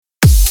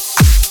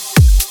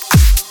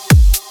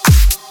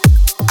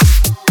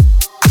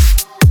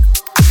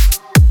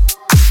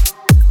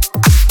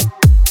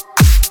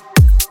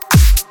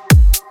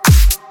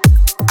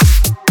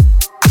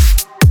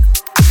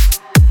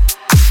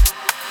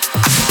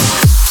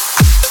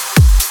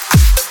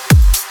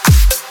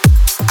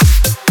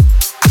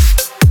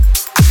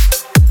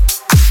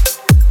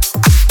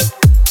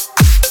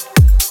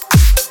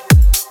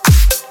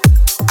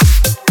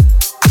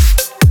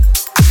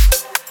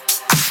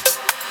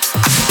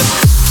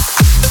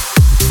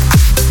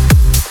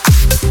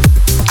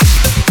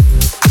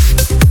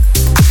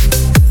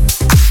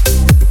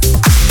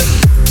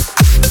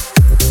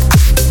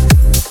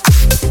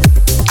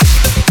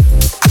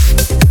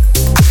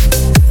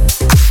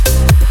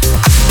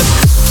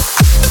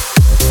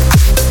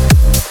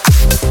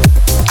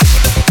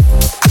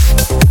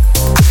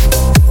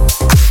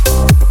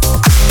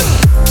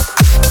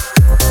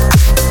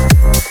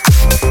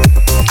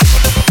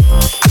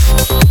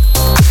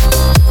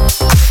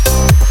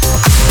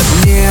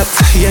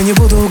я не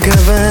буду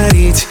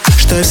говорить,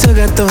 что я все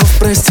готов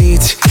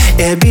простить,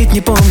 и обид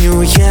не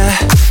помню я.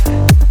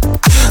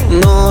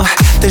 Но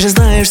ты же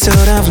знаешь все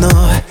равно,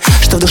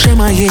 что в душе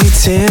моей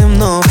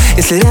темно,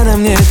 если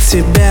рядом нет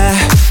тебя.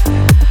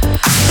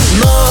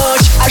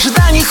 Ночь,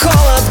 ожиданий,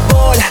 холод,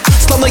 боль,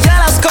 словно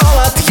я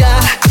расколот, я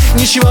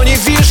ничего не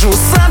вижу,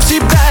 сам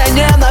себя я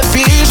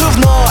ненавижу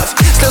вновь.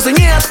 Слезы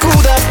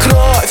ниоткуда в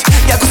кровь,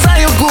 я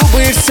кусаю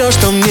губы, все,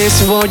 что мне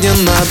сегодня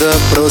надо,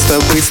 просто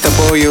быть с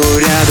тобою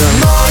рядом.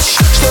 Ночь,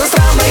 что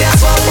странная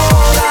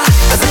свобода,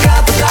 от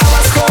заката до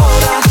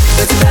восхода,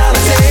 до тебя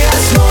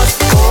надеюсь вновь.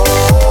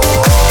 О,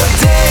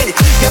 день,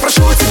 я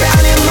прошу тебя,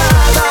 не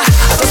надо,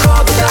 от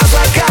восхода до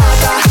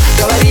заката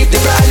говорить мне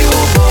про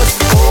любовь.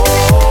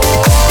 О,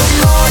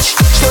 ночь,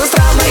 что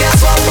странная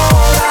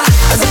свобода,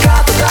 от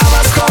заката до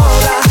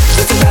восхода,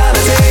 до тебя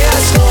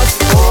надеюсь вновь.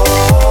 О,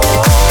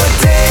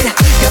 день,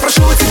 я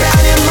прошу тебя,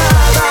 не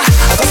надо,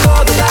 от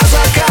восхода до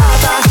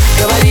заката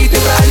говорить мне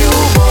про любовь.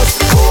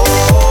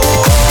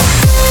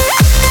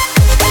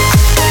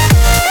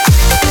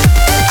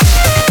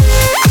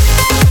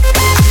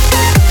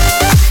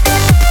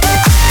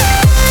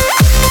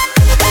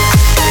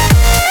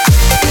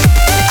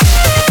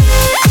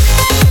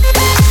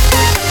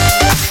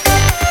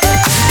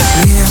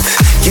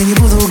 Я не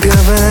буду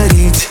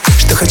говорить,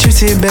 что хочу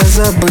тебя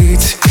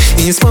забыть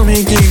и не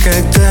вспомнить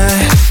никогда.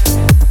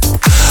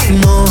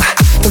 Но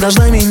ты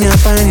должна меня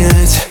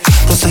понять,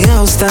 просто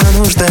я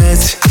устану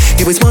ждать,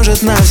 и, быть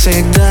может,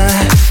 навсегда.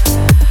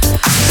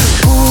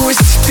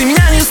 Пусть ты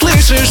меня не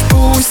слышишь,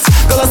 пусть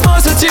голос мой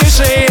все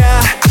тише,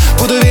 я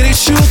буду верить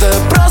в чудо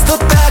просто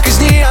так из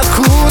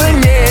ниоткуда.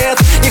 Нет,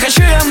 не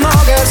хочу я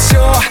много,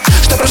 все,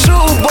 что прошу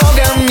у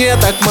Бога, мне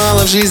так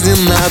мало в жизни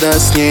надо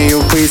с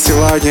нею быть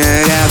сегодня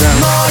рядом.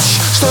 Ночь,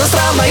 что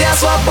странная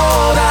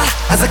свобода,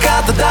 от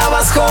заката до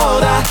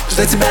восхода,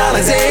 ждать тебя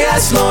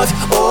надеюсь вновь.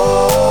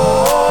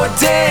 О,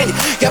 день,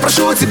 я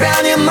прошу тебя,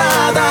 не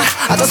надо,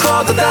 от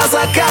восхода до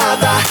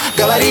заката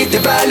говорить мне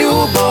про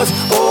любовь.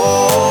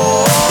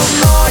 О,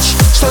 ночь,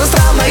 что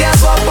странная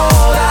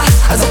свобода,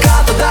 от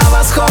заката до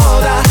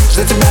восхода,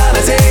 ждать тебя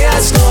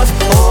надеюсь вновь.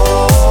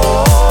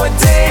 О,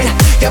 день,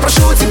 я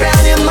прошу тебя,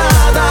 не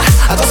надо,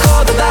 от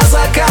восхода до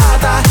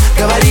заката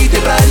говорить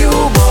мне про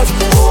любовь.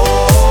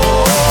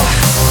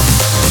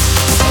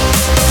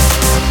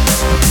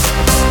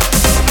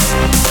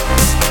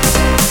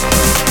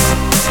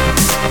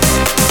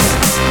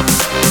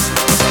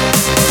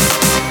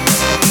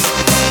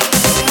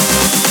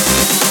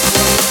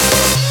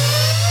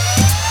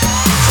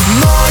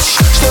 Ночь,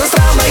 что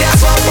странная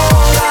свобода,